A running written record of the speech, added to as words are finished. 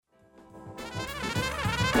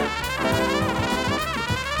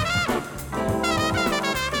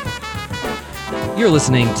You're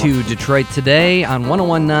listening to Detroit Today on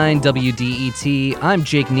 101.9 WDET. I'm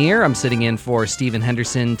Jake Neer. I'm sitting in for Stephen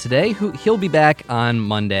Henderson today. He'll be back on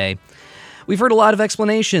Monday. We've heard a lot of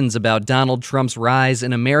explanations about Donald Trump's rise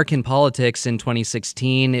in American politics in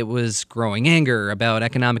 2016. It was growing anger about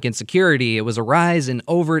economic insecurity. It was a rise in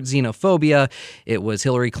overt xenophobia. It was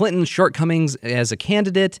Hillary Clinton's shortcomings as a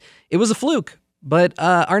candidate. It was a fluke. But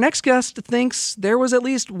our next guest thinks there was at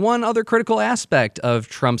least one other critical aspect of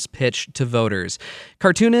Trump's pitch to voters.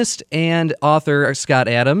 Cartoonist and author Scott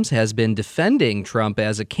Adams has been defending Trump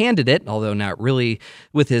as a candidate, although not really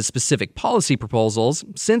with his specific policy proposals,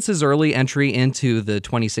 since his early entry into the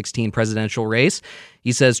 2016 presidential race.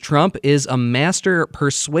 He says Trump is a master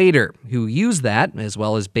persuader who used that, as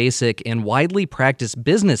well as basic and widely practiced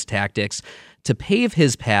business tactics, to pave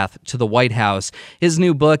his path to the White House. His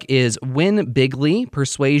new book is Win Bigly: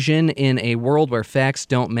 Persuasion in a World Where Facts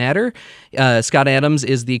Don't Matter. Scott Adams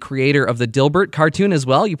is the creator of the Dilbert cartoon as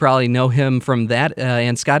well. You probably know him from that.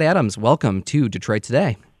 And Scott Adams, welcome to Detroit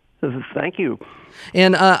Today. Thank you.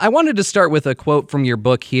 And I wanted to start with a quote from your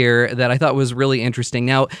book here that I thought was really interesting.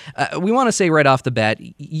 Now, we want to say right off the bat,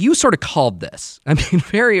 you sort of called this. I mean,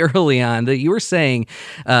 very early on, that you were saying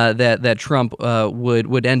that Trump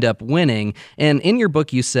would end up winning. And in your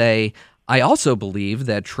book, you say, I also believe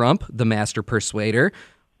that Trump, the master persuader,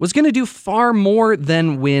 was going to do far more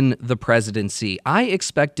than win the presidency. I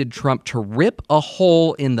expected Trump to rip a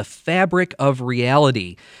hole in the fabric of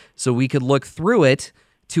reality so we could look through it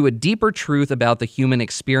to a deeper truth about the human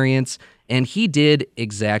experience, and he did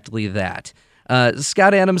exactly that.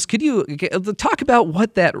 Scott Adams, could you talk about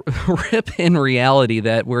what that rip in reality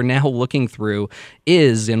that we're now looking through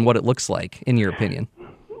is and what it looks like, in your opinion?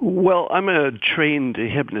 Well, I'm a trained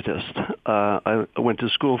hypnotist. I went to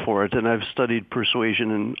school for it, and I've studied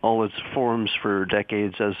persuasion in all its forms for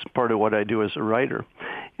decades as part of what I do as a writer.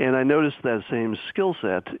 And I noticed that same skill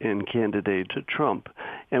set in candidate Trump.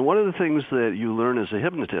 And one of the things that you learn as a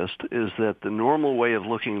hypnotist is that the normal way of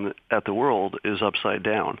looking at the world is upside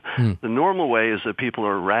down. The normal way is that people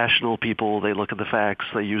are rational people. They look at the facts.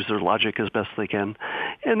 They use their logic as best they can.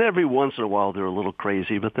 And every once in a while they're a little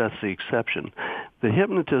crazy, but that's the exception. The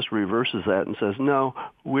hypnotist reverses that and says, no,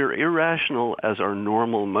 we're irrational as our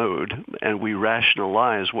normal mode, and we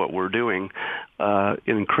rationalize what we're doing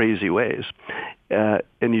in crazy ways.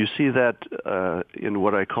 And you see that in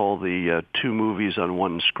what I call the two movies on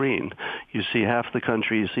one screen. You see half the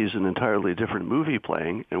country sees an entirely different movie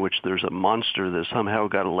playing in which there's a monster that somehow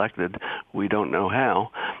got elected. We don't know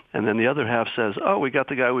how. And then the other half says, oh, we got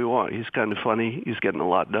the guy we want. He's kind of funny. He's getting a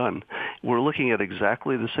lot done. We're looking at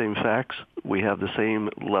exactly the same facts. We have the same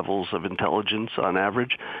levels of intelligence on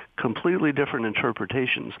average, completely different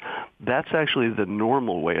interpretations. That's actually the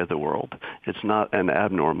normal way of the world. It's not an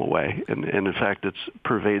abnormal way. And in fact, it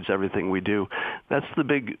pervades everything we do. That's the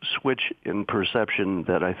big switch in perception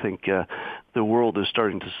that I think the world is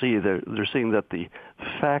starting to see. They're seeing that the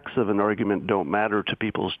facts of an argument don't matter to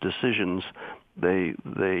people's decisions. They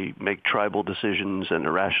make tribal decisions and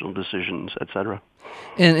irrational decisions, etc.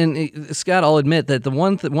 And Scott, I'll admit that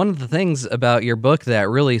one of the things about your book that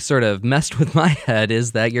really sort of messed with my head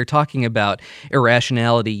is that you're talking about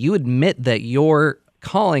irrationality. You admit that your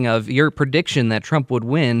calling of your prediction that Trump would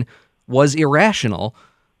win was irrational,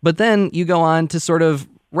 but then you go on to sort of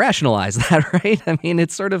rationalize that, right? I mean,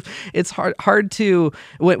 it's hard to,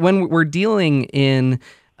 when we're dealing in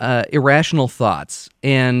irrational thoughts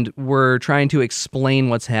and we're trying to explain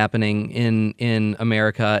what's happening in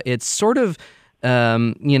America, it's sort of,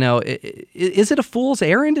 is it a fool's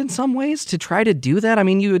errand in some ways to try to do that? I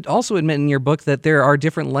mean, you would also admit in your book that there are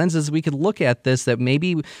different lenses we could look at this, that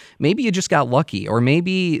maybe you just got lucky, or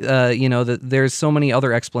maybe, that there's so many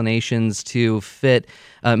other explanations to fit.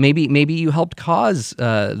 Maybe you helped cause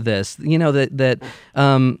this,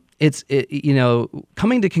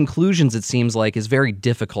 coming to conclusions, it seems like, is very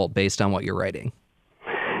difficult based on what you're writing.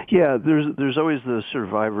 Yeah, there's always the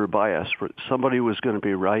survivor bias. Somebody was going to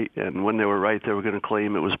be right, and when they were right, they were going to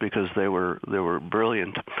claim it was because they were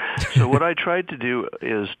brilliant. So what I tried to do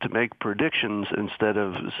is to make predictions instead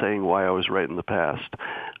of saying why I was right in the past.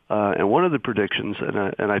 And one of the predictions,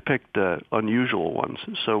 and I picked unusual ones.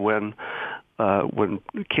 So when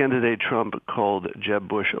candidate Trump called Jeb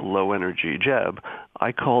Bush low energy Jeb,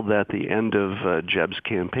 I called that the end of Jeb's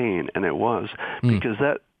campaign, and it was because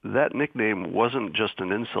that nickname wasn't just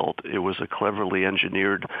an insult. It was a cleverly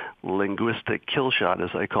engineered linguistic kill shot, as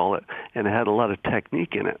I call it, and it had a lot of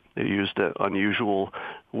technique in it. It used unusual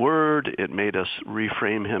word. It made us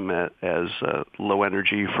reframe him as low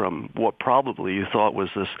energy from what probably you thought was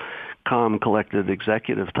this calm, collected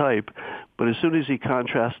executive type. But as soon as he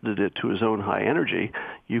contrasted it to his own high energy,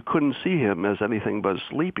 you couldn't see him as anything but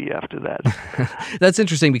sleepy after that. That's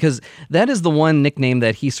interesting because that is the one nickname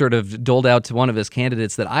that he sort of doled out to one of his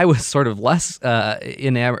candidates that I was sort of less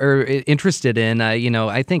interested in.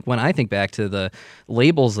 I think when I think back to the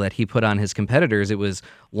labels that he put on his competitors, it was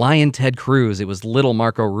Lion Ted Cruz, it was Little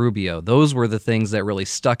Marco Rubio. Those were the things that really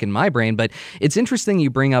stuck in my brain. But it's interesting you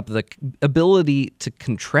bring up the ability to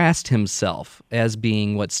contrast himself as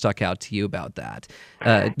being what stuck out to you about that.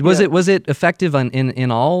 Was it effective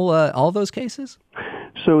in all those cases?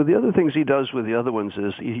 So the other things he does with the other ones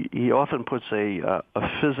is he often puts a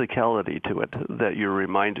physicality to it that you're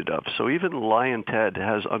reminded of. So even Lion Ted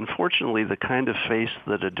has, unfortunately, the kind of face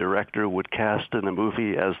that a director would cast in a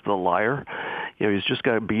movie as the liar. He's just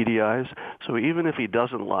got beady eyes. So even if he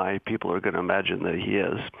doesn't lie, people are going to imagine that he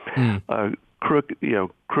is.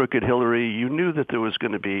 Crooked Hillary, you knew that there was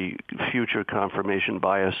going to be future confirmation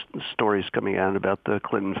bias stories coming out about the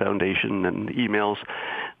Clinton Foundation and emails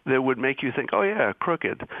that would make you think, oh yeah,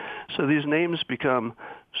 crooked. So these names become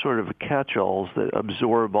sort of catch-alls that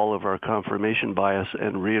absorb all of our confirmation bias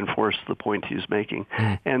and reinforce the point he's making.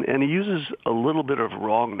 And he uses a little bit of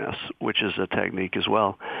wrongness, which is a technique as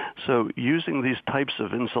well. So using these types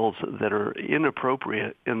of insults that are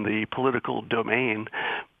inappropriate in the political domain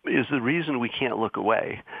is the reason we can't look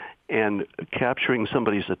away. And capturing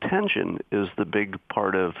somebody's attention is the big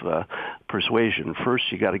part of persuasion. First,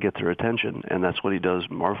 you got to get their attention, and that's what he does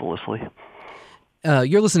marvelously.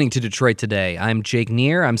 You're listening to Detroit Today. I'm Jake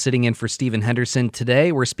Neer. I'm sitting in for Stephen Henderson.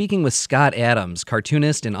 Today, we're speaking with Scott Adams,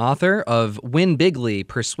 cartoonist and author of Win Bigly,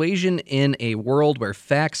 Persuasion in a World Where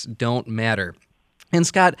Facts Don't Matter. And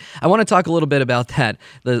Scott, I want to talk a little bit about that,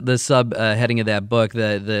 the sub-heading of that book,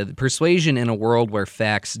 the persuasion in a world where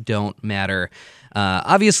facts don't matter.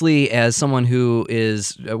 Obviously, as someone who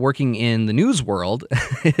is working in the news world,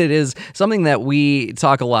 it is something that we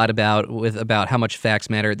talk a lot about how much facts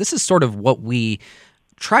matter. This is sort of what we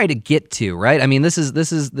try to get to, right? I mean, this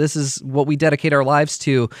is what we dedicate our lives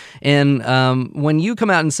to. And when you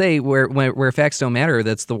come out and say where facts don't matter,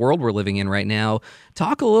 that's the world we're living in right now.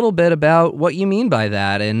 Talk a little bit about what you mean by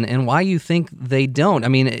that and why you think they don't. I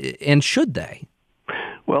mean, and should they?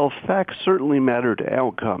 Well, facts certainly matter to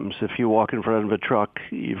outcomes. If you walk in front of a truck,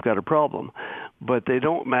 you've got a problem. But they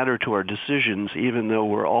don't matter to our decisions, even though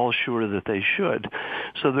we're all sure that they should.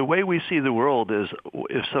 So the way we see the world is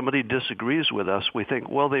if somebody disagrees with us, we think,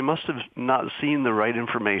 well, they must have not seen the right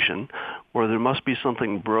information, or there must be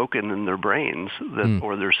something broken in their brains,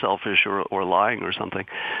 or they're selfish or lying or something.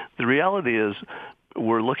 The reality is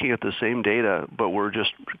we're looking at the same data, but we're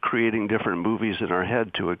just creating different movies in our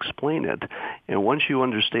head to explain it. And once you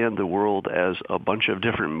understand the world as a bunch of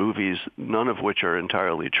different movies, none of which are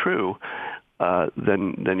entirely true,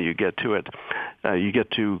 then you get to it. You get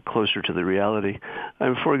to closer to the reality.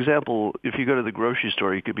 And for example, if you go to the grocery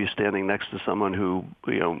store, you could be standing next to someone who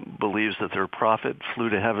believes that their prophet flew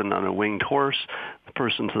to heaven on a winged horse. The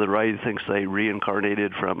person to the right thinks they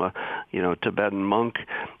reincarnated from a Tibetan monk.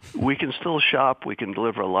 We can still shop. We can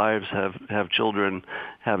live our lives, have children,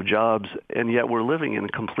 have jobs, and yet we're living in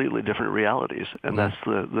completely different realities. And that's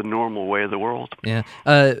the normal way of the world. Yeah.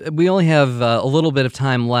 We only have a little bit of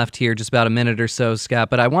time left here, just about a minute or so, Scott,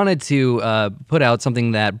 but I wanted to put out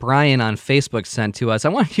something that Brian on Facebook sent to us. I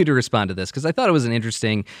want you to respond to this because I thought it was an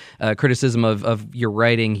interesting criticism of your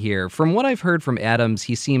writing here. From what I've heard from Adams,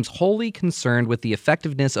 he seems wholly concerned with the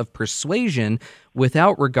effectiveness of persuasion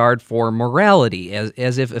without regard for morality,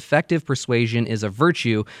 as if effective persuasion is a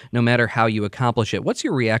virtue no matter how you accomplish it. What's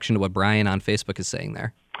your reaction to what Brian on Facebook is saying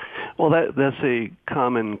there? Well, that's a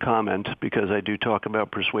common comment because I do talk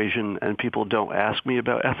about persuasion and people don't ask me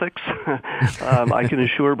about ethics. I can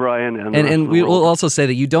assure Brian and we will also say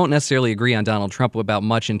that you don't necessarily agree on Donald Trump about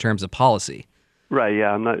much in terms of policy. Right,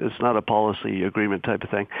 yeah, it's not a policy agreement type of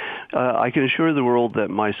thing. I can assure the world that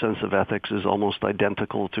my sense of ethics is almost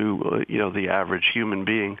identical to the average human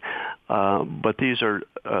being. But these are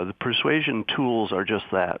the persuasion tools are just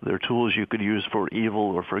that. They're tools you could use for evil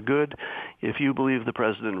or for good. If you believe the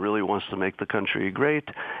president really wants to make the country great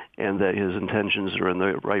and that his intentions are in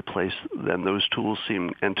the right place, then those tools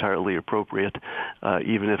seem entirely appropriate,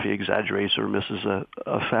 even if he exaggerates or misses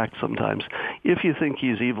a fact sometimes. If you think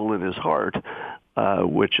he's evil in his heart,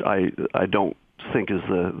 which I don't think is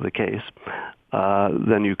the case,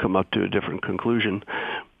 then you come up to a different conclusion.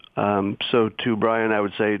 So to Brian, I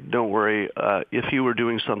would say, don't worry. If you were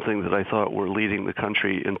doing something that I thought were leading the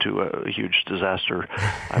country into a huge disaster,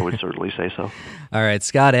 I would certainly say so. All right,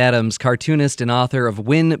 Scott Adams, cartoonist and author of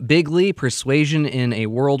Win Bigly, Persuasion in a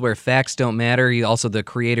World Where Facts Don't Matter. He's also the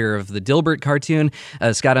creator of the Dilbert cartoon.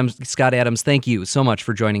 Scott Adams, thank you so much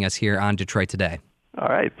for joining us here on Detroit Today. All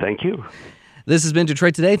right, thank you. This has been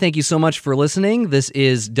Detroit Today. Thank you so much for listening. This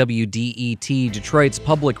is WDET, Detroit's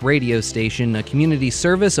public radio station, a community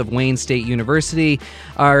service of Wayne State University.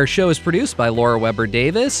 Our show is produced by Laura Weber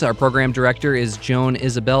Davis. Our program director is Joan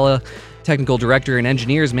Isabella. Technical director and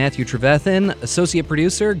engineer is Matthew Trevethan. Associate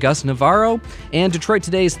producer, Gus Navarro. And Detroit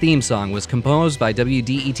Today's theme song was composed by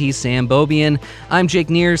WDET's Sam Bobian. I'm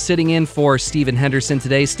Jake Neer, sitting in for Stephen Henderson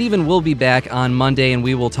today. Stephen will be back on Monday, and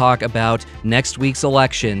we will talk about next week's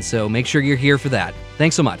election, so make sure you're here for that.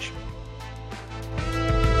 Thanks so much.